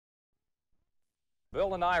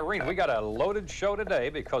Bill and Irene, we got a loaded show today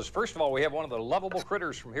because, first of all, we have one of the lovable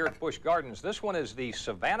critters from here at Busch Gardens. This one is the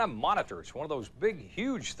Savannah Monitor. It's one of those big,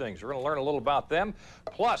 huge things. We're going to learn a little about them.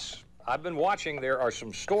 Plus, I've been watching. There are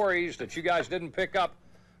some stories that you guys didn't pick up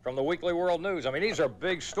from the Weekly World News. I mean, these are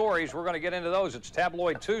big stories. We're going to get into those. It's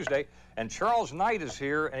Tabloid Tuesday, and Charles Knight is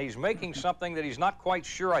here, and he's making something that he's not quite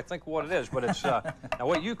sure, I think, what it is. But it's, now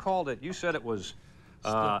what you called it, you said it was...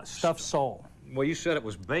 stuffed sole. Well, you said it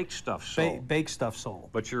was baked stuffed sole. Baked stuffed sole.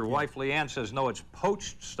 But your wife, Leanne, says, no, it's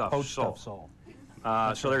poached stuffed sole. Poached stuffed sole.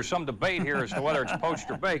 So there's some debate here as to whether it's poached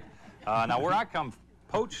or baked. Now, where I come,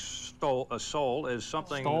 poached sole is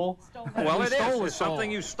something... Stole? Well, it is. It's something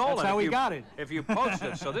you've stolen. That's how we got it. If you poached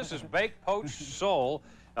it. So this is baked poached sole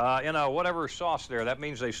in a whatever sauce there. That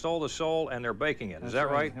means they stole the sole and they're baking it. Is that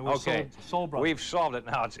right? It was okay. Sole Brothers. We've solved it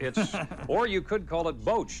now. It's or you could call it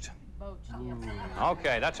boached.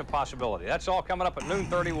 Okay, that's a possibility. That's all coming up at noon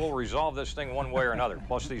 30. We'll resolve this thing one way or another.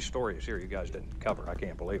 Plus these stories here you guys didn't cover. I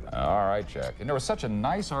can't believe it. All right, Jack. And there was such a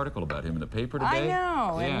nice article about him in the paper today. I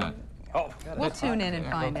know. Yeah. Oh, We'll tune in and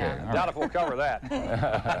find out. All right. doubt if we'll cover that.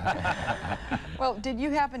 Well, did you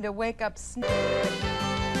happen to wake up...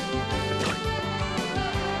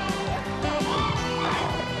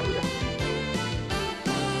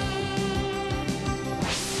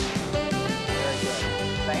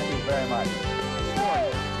 Thank you very much.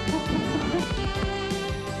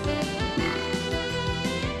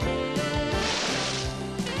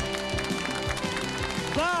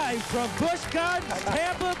 Live from Busch Gardens,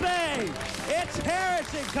 Tampa Bay, it's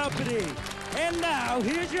Harrison Company. And now,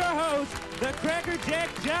 here's your host, the Cracker Jack,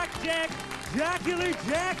 Jocular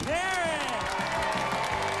Jack Harris.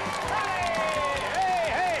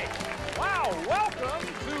 Hey! Wow, welcome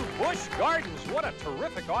to Busch Gardens. What a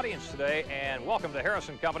terrific audience today, and welcome to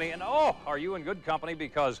Harrison Company. And oh, are you in good company,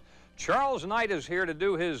 because Charles Knight is here to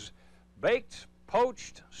do his baked,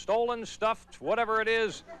 poached, stolen, stuffed, whatever it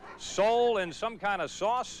is, sole in some kind of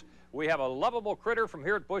sauce. We have a lovable critter from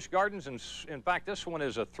here at Busch Gardens, and in fact, this one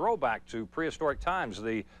is a throwback to prehistoric times,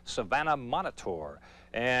 the Savannah Monitor.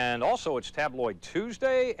 And also, it's Tabloid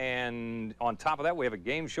Tuesday, and on top of that, we have a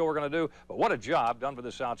game show we're going to do. But what a job done for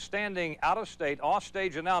this outstanding out-of-state,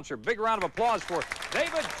 off-stage announcer. Big round of applause for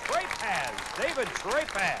David Trapaz. David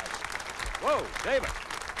Trapaz. Whoa, David.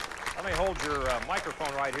 Let me hold your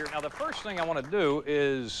microphone right here. Now, the first thing I want to do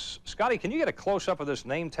is, Scotty, can you get a close-up of this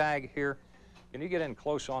name tag here? Can you get in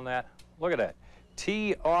close on that? Look at that.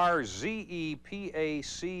 T-R-Z-E-P-A-C-Z.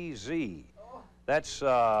 That's,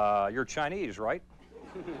 you're Chinese, right?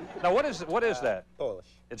 Now, what is that? Polish.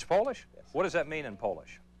 It's Polish? Yes. What does that mean in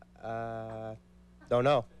Polish? Don't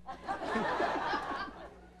know.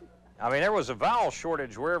 I mean, there was a vowel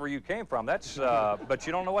shortage wherever you came from. That's, but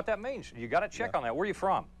you don't know what that means. You got to check on that. Where are you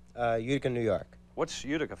from? Utica, New York. What's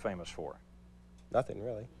Utica famous for? Nothing,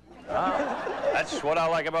 really. That's what I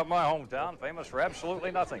like about my hometown, famous for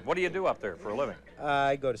absolutely nothing. What do you do up there for a living?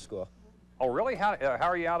 I go to school. Oh, really? How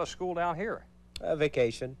are you out of school down here?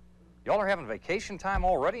 Vacation. Y'all are having vacation time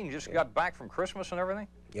already and you just got back from Christmas and everything?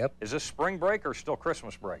 Yep. Is this spring break or still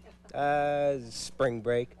Christmas break? Spring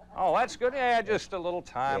break. Oh, that's good. Yeah, just a little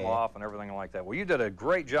time Yeah. off and everything like that. Well, you did a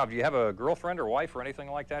great job. Do you have a girlfriend or wife or anything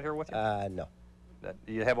like that here with you? No.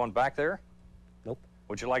 Do you have one back there? Nope.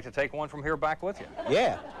 Would you like to take one from here back with you?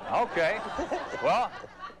 Yeah. Okay. Well,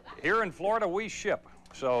 here in Florida, we ship.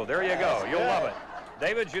 So there you go. You'll love it.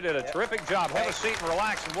 David, you did a terrific job. Have a seat and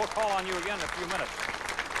relax, and we'll call on you again in a few minutes.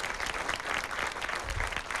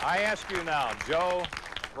 I ask you now, Joe,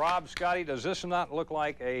 Rob, Scotty, does this not look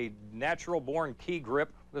like a natural-born key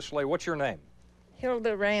grip? This lady, what's your name?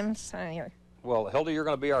 Hilda Ramsayer. Well, Hilda, you're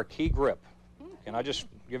going to be our key grip. Can I just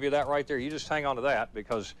give you that right there? You just hang on to that,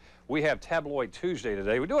 because we have Tabloid Tuesday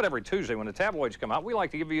today. We do it every Tuesday when the tabloids come out. We like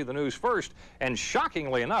to give you the news first, and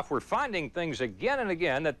shockingly enough, we're finding things again and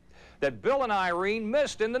again that Bill and Irene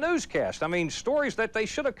missed in the newscast. I mean, stories that they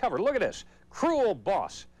should have covered. Look at this. Cruel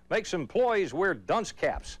boss makes employees wear dunce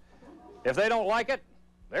caps. If they don't like it,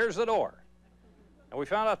 there's the door. And we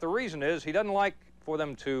found out the reason is he doesn't like for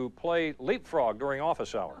them to play leapfrog during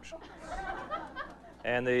office hours.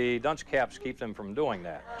 And the dunce caps keep them from doing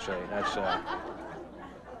that. See, that's,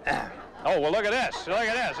 oh, well, look at this. Look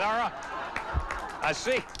at this. All right. I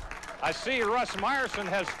see Russ Meyerson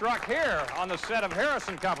has struck here on the set of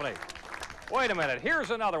Harrison Company. Wait a minute. Here's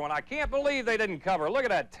another one. I can't believe they didn't cover. Look at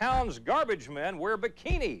that. Town's garbage men wear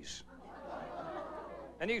bikinis.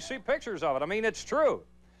 And you see pictures of it. I mean, it's true.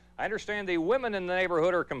 I understand the women in the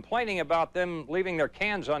neighborhood are complaining about them leaving their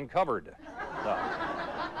cans uncovered.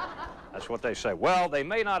 That's what they say. Well, they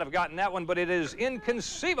may not have gotten that one, but it is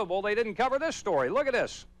inconceivable they didn't cover this story. Look at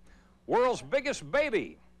this. World's biggest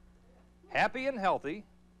baby happy and healthy,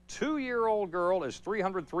 2-year-old girl is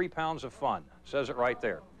 303 pounds of fun. Says it right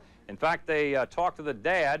there. In fact, they talked to the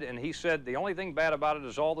dad, and he said the only thing bad about it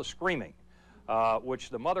is all the screaming, which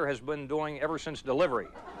the mother has been doing ever since delivery.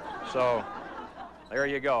 So there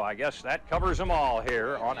you go. I guess that covers them all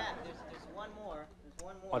here. On There's one more. There's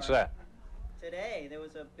one more. What's that? Today, there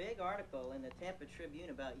was a big article in the Tampa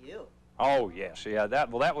Tribune about you. Oh, yes. Yeah,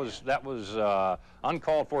 that was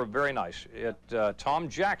uncalled for, very nice. Tom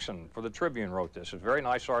Jackson for the Tribune wrote this. It's a very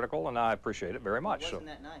nice article, and I appreciate it very much. It wasn't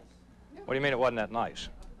that nice. What do you mean it wasn't that nice?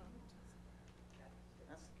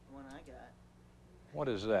 That's the one I got. What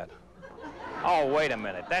is that? Oh, wait a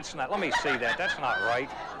minute. That's not, let me see that. That's not right.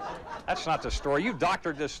 That's not the story. You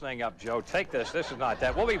doctored this thing up, Joe. Take this. This is not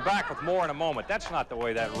that. We'll be back with more in a moment. That's not the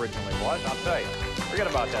way that originally was, I'll tell you. Forget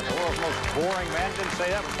about that. The world's most boring man didn't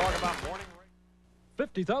say that. We'll talk about morning.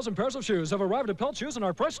 50,000 pairs of shoes have arrived at Pelt Shoes and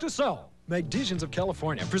are priced to sell. Magdesians of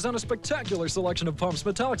California present a spectacular selection of pumps,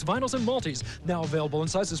 metallics, vinyls, and multis. Now available in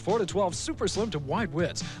sizes 4 to 12, super slim to wide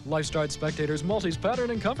widths. Lifestride Spectators, multis, pattern,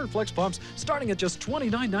 and comfort flex pumps starting at just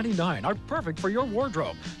 $29.99 are perfect for your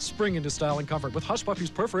wardrobe. Spring into style and comfort with Hush Puppies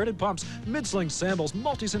perforated pumps, mid-sling sandals,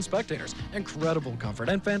 multis, and Spectators. Incredible comfort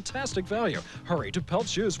and fantastic value. Hurry to Pelt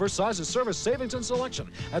Shoes for sizes, service, savings, and selection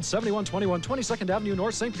at 7121 22nd Avenue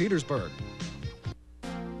North, St. Petersburg.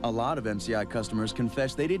 A lot of MCI customers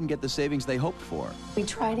confess they didn't get the savings they hoped for. We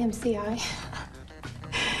tried MCI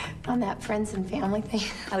on that friends and family thing.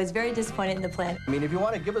 I was very disappointed in the plan. I mean, if you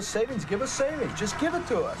want to give us savings, give us savings. Just give it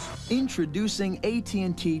to us. Introducing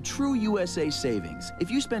AT&T True USA Savings. If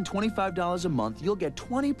you spend $25 a month, you'll get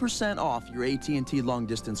 20% off your AT&T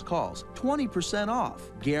long-distance calls. 20% off,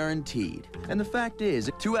 guaranteed. And the fact is,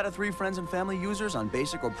 2 out of 3 friends and family users on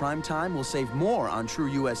basic or prime time will save more on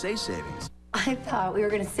True USA Savings. I thought we were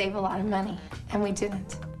going to save a lot of money, and we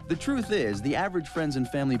didn't. The truth is, the average friends and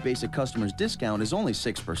family basic customer's discount is only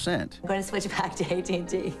 6%. I'm going to switch back to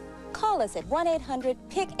AT&T. Call us at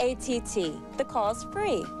 1-800-PIC-ATT. The call's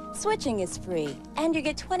free. Switching is free. And you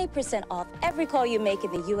get 20% off every call you make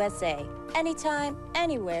in the USA. Anytime,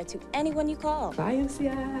 anywhere, to anyone you call. Bye,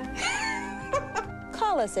 MCI.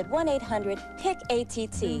 Call us at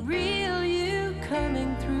 1-800-PIC-ATT. The real you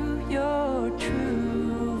coming through your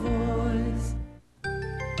true voice.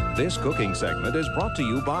 This cooking segment is brought to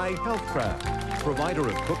you by Healthcraft, provider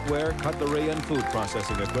of cookware, cutlery, and food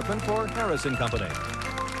processing equipment for Harrison Company.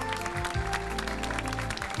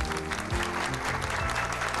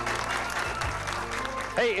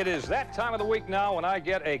 Hey, it is that time of the week now when I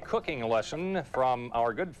get a cooking lesson from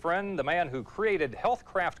our good friend, the man who created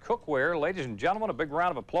Healthcraft Cookware. Ladies and gentlemen, a big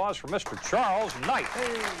round of applause for Mr. Charles Knight.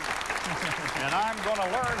 Hey. And I'm going to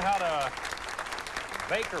learn how to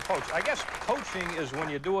bake or poach. I guess poaching is when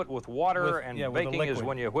you do it with water, and baking is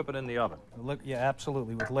when you whip it in the oven. Yeah,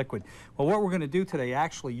 absolutely, with liquid. Well, what we're going to do today,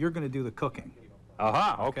 actually, you're going to do the cooking.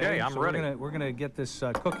 Okay, I'm ready. We're gonna get this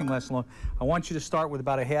cooking lesson on. I want you to start with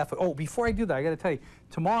about a half. Oh, before I do that, I got to tell you,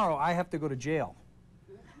 tomorrow I have to go to jail.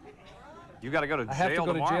 You got to go to jail I have to go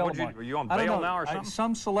tomorrow? to jail tomorrow. Are you on bail now or something?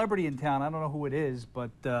 Some celebrity in town. I don't know who it is,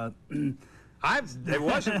 but it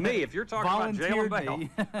wasn't me. If you're talking about jail and bail,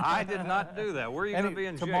 I did not do that. Where are you going to be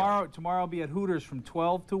in jail? Tomorrow I'll be at Hooters from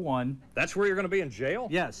 12 to 1. That's where you're going to be in jail?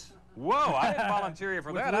 Yes. Whoa! I didn't volunteer you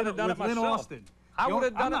for that. I'd have done it myself. Lynn Austin. I would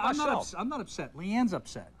have done it myself. I'm not upset. Leanne's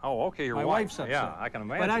upset. Oh, okay, your My wife's upset. Yeah, I can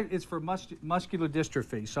imagine. But it's for muscular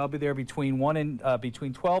dystrophy, so I'll be there between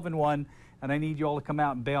 12 and 1, and I need you all to come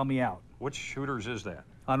out and bail me out. Which Hooters is that?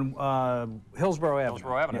 On Hillsborough Avenue.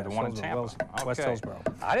 Hillsborough Avenue, the one in Tampa. West Hillsborough.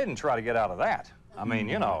 I didn't try to get out of that. I mean,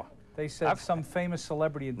 you know. They said some famous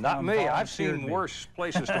celebrity in town. Not me. I've seen worse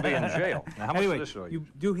places to be in jail. Now, how much anyway, is this? You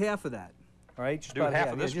do half of that. All right, just do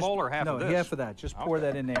half of this bowl or half of this? No, half of that. Just pour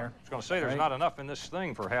that in there. I was going to say there's not enough in this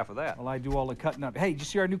thing for half of that. Well, I do all the cutting up. Hey, did you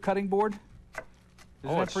see our new cutting board?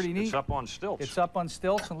 Isn't that pretty neat? It's up on stilts. It's up on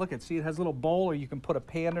stilts, and look, see, it has a little bowl, or you can put a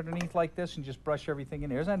pan underneath like this and just brush everything in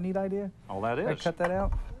there. Isn't that a neat idea? Oh, that is. I cut that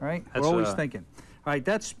out. All right, we're always thinking. All right,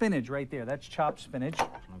 that's spinach right there. That's chopped spinach.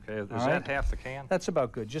 Okay, is that half the can? That's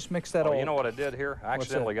about good. Just mix that all. You know what I did here? I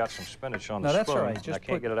accidentally got some spinach on the spoon. No, that's all right. Just I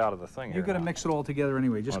can't get it out of the thing. You're going to mix it all together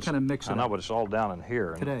anyway. Just kind of mix it. I know, but it's all down in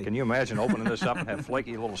here. Today. Can you imagine opening this up and have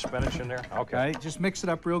flaky little spinach in there? Okay. All right, just mix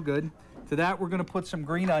it up real good. To that, we're going to put some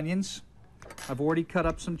green onions. I've already cut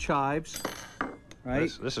up some chives.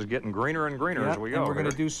 Right. This is getting greener and greener as we go. And we're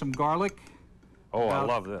going to do some garlic. Oh, I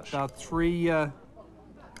love this. About 3.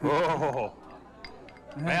 Oh.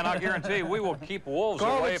 Man, I guarantee we will keep wolves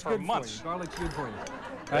away for months. Garlic's good for you.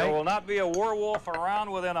 There will not be a werewolf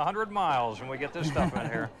around within 100 miles when we get this stuff in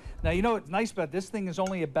here. Now, you know what's nice about this thing is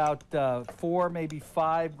only about 4, maybe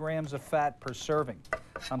 5 grams of fat per serving.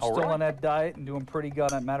 I'm Oh, still really? on that diet and doing pretty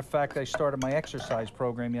good. Matter of fact, I started my exercise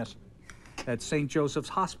program at St. Joseph's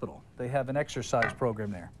Hospital. They have an exercise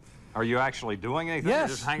program there. Are you actually doing anything? You're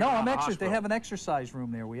Yes. just hanging No, around I'm the exercising. They hospital? have an exercise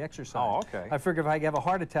room there. We exercise. Oh, okay. I figure if I have a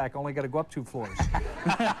heart attack, I only got to go up 2 floors.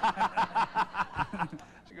 That's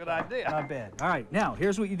a good idea. Not bad. All right, now,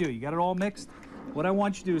 here's what you do. You got it all mixed. What I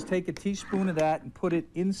want you to do is take a teaspoon of that and put it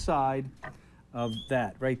inside of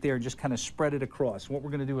that right there and just kind of spread it across. What we're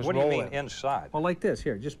going to do is roll it. What do you mean inside? Well, like this.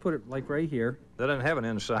 Here, just put it like right here. That doesn't have an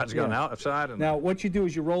inside. It's got an outside. And Now, what you do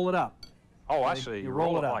is you roll it up. oh, I Okay? see. You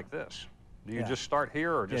roll it up like this. Do you Yeah. just start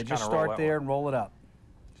here or just Yeah, kind just of roll start that there way? and roll it up.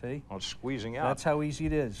 See? Oh, it's squeezing out. That's how easy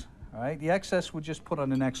it is. All right, the excess we'll just put on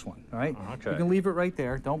the next one. All right? Okay. You can leave it right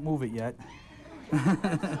there. Don't move it yet.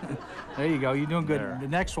 There you go. You're doing good. There. The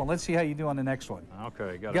next one. Let's see how you do on the next one.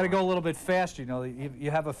 Okay. You got to go a little bit faster. You know, you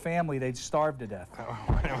have a family, they'd starve to death.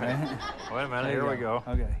 Wait a minute. Wait a minute. There Here you we go.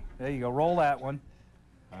 Okay. There you go. Roll that one.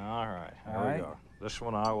 All right. Here All right. we go. This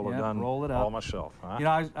one I will have Yeah, done roll it up. all myself. Huh? You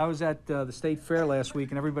know, I was at the State Fair last week,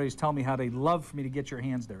 and everybody's telling me how they love for me to get your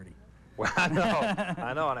hands dirty. Well, I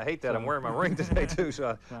know, and I hate that. I'm wearing my ring today too,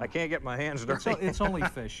 so I can't get my hands dirty. It's only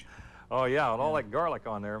fish. Oh yeah, with all that garlic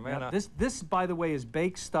on there, man. Yeah, this, by the way, is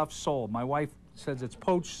baked stuffed sole. My wife says it's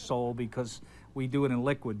poached sole because we do it in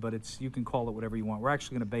liquid, but you can call it whatever you want. We're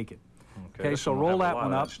actually going to bake it. Okay, this so one will roll have that a lot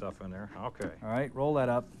one of up. that stuff in there. Okay. All right, roll that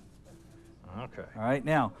up. Okay. All right,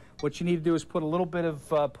 now what you need to do is put a little bit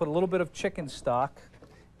of chicken stock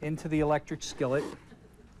into the electric skillet.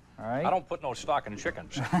 All right. I don't put no stock in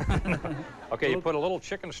chickens. Okay, you put a little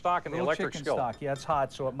chicken stock in the electric chicken skillet. stock. Yeah, it's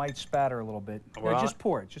hot, so it might spatter a little bit. Well, Yeah, just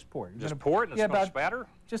pour it. Just pour it. Just pour it and it's going to spatter?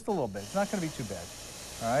 Just a little bit. It's not going to be too bad.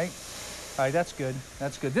 All right. All right, that's good.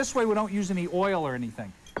 That's good. This way we don't use any oil or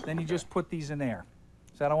anything. Then you just put these in there.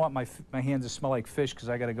 So I don't want my hands to smell like fish because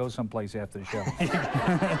I got to go someplace after the show.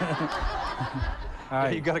 All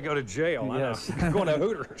right. You got to go to jail. Yes. I know. Going to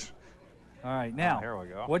Hooters. All right, now, here we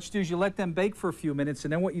go. What you do is you let them bake for a few minutes,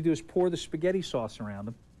 and then what you do is pour the spaghetti sauce around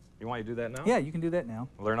them. You want to do that now? Yeah, you can do that now.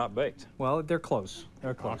 Well, they're not baked. Well, they're close.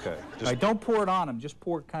 They're close. Okay. All right, don't pour it on them. Just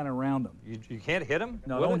pour it kind of around them. You can't hit them?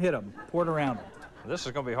 No, don't hit them. Pour it around them. This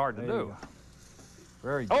is going to be hard to There you do. go.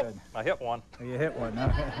 Very Oh, good. I hit one. You hit one. All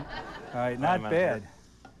right, not minute bad. here.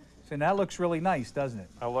 So that looks really nice, doesn't it?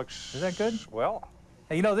 That looks... Is that good? Well...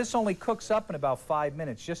 Hey, you know, this only cooks up in about 5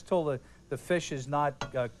 minutes, just till the fish is not,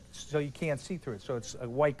 so you can't see through it, so it's a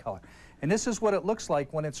white color. And this is what it looks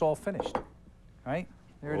like when it's all finished. All right?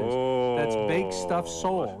 There it is. That's baked stuffed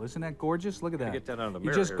sole. Isn't that gorgeous? Look at that. Get that under the You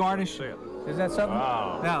mirror just here, garnish. so I can see it. Is that something?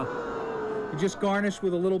 Wow. Now, you just garnish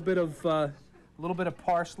with a little bit of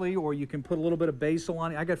parsley, or you can put a little bit of basil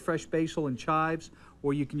on it. I got fresh basil and chives,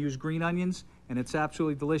 or you can use green onions, and it's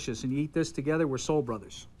absolutely delicious. And you eat this together, we're soul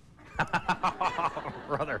brothers.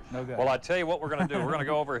 Brother. No good. Well, I tell you what we're going to do. We're going to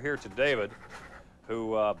go over here to David,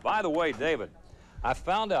 who, by the way, David, I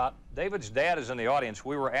found out David's dad is in the audience.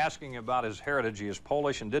 We were asking about his heritage. He is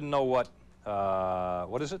Polish and didn't know what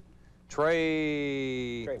is it?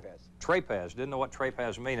 Trapaz. Trapaz. Didn't know what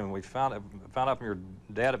trapaz mean, and we found out from your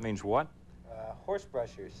dad it means what? Horse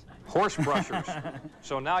brushers. Horse brushers.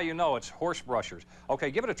 So now you know it's horse brushers. Okay,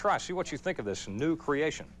 give it a try. See what you think of this new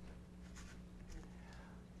creation.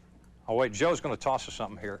 Oh, wait, Joe's going to toss us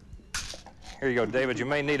something here. Here you go, David. You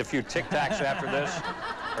may need a few Tic Tacs after this,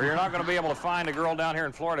 or you're not going to be able to find a girl down here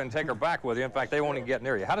in Florida and take her back with you. In fact, they won't even get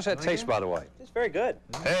near you. How does that taste, by the way? It's very good.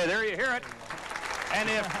 Hey, there you hear it. And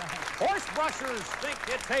if horse brushers think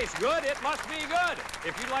it tastes good, it must be good.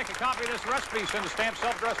 If you'd like a copy of this recipe, send a stamped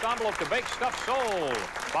self-addressed envelope to Baked Stuffed Sole,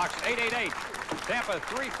 Box 888, Tampa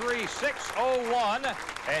 33601.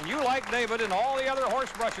 And you, like David and all the other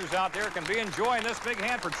horse brushers out there, can be enjoying this big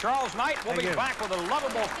hand for Charles Knight. We'll be back with a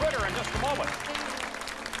lovable critter in just a moment.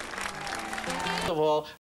 First of all,